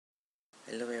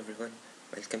Hello everyone,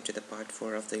 welcome to the part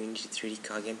 4 of the Unity 3D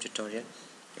car game tutorial.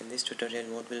 In this tutorial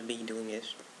what we'll be doing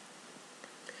is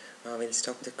we'll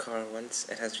stop the car once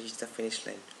it has reached the finish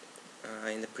line.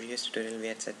 In the previous tutorial we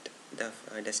had set the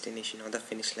destination or the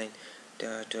finish line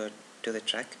to the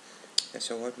track.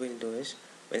 So what we'll do is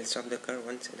we'll stop the car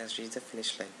once it has reached the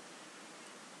finish line.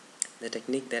 The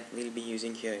technique that we'll be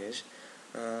using here is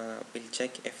we'll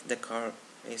check if the car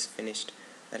is finished,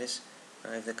 that is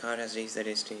if the car has reached the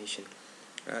destination.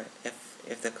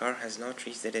 If the car has not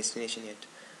reached the destination yet,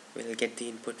 we'll get the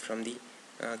input from the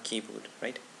keyboard,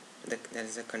 right? That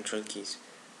is the control keys.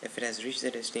 If it has reached the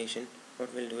destination,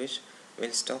 what we'll do is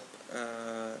we'll stop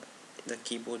the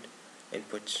keyboard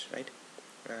inputs, right?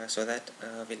 So that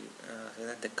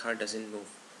the car doesn't move.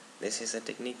 This is a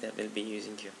technique that we'll be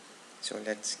using here. So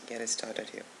let's get it started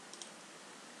here.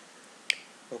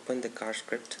 Open the car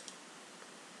script.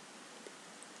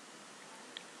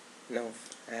 Now,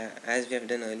 as we have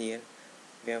done earlier,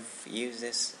 we have used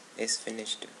this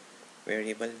isFinished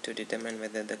variable to determine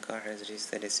whether the car has reached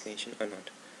the destination or not.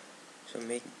 So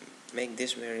make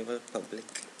this variable public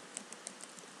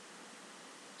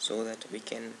so that we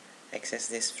can access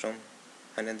this from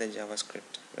another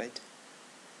JavaScript, right?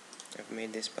 I've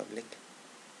made this public.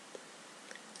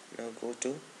 Now go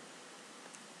to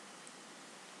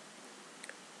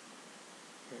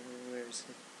where is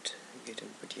it? Get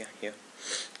input, yeah, here.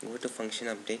 Go to function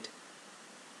update.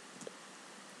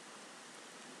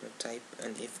 Now type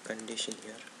an if condition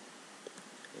here.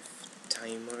 If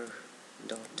timer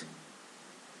dot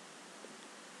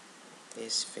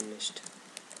is finished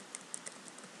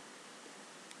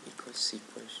equals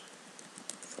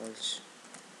false,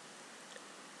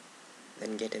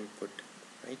 then get input,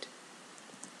 right?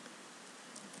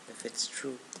 If it's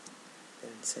true,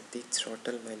 then set the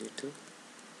throttle value to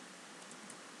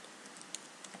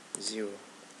 0.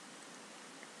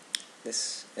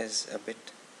 This is a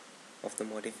bit of the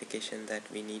modification that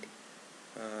we need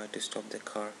to stop the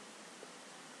car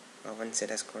once it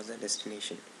has crossed the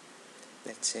destination.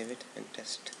 Let's save it and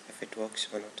test if it works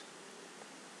or not.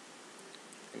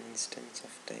 An instance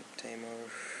of type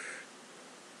timer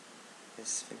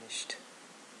is finished.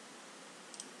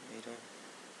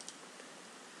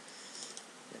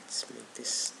 Let's make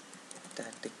this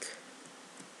static.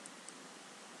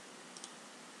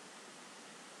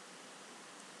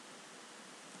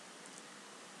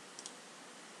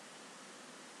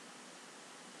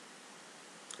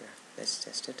 Let's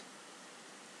test it.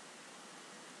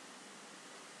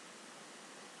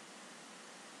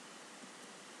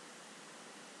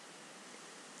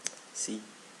 See,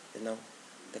 now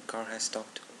the car has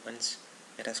stopped once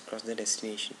it has crossed the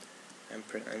destination.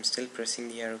 I'm still pressing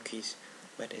the arrow keys,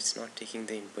 but it's not taking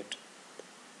the input.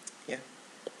 Yeah.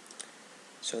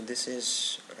 So this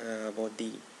is about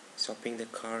the stopping the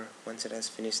car once it has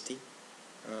finished the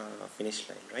finish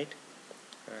line, right?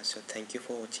 So thank you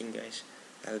for watching, guys.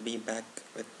 I'll be back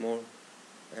with more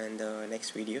in the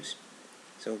next videos.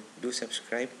 So do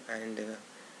subscribe and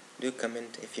do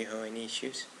comment if you have any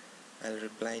issues. I'll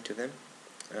reply to them.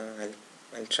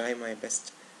 I'll try my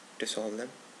best to solve them.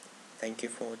 Thank you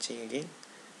for watching again.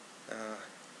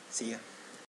 See ya.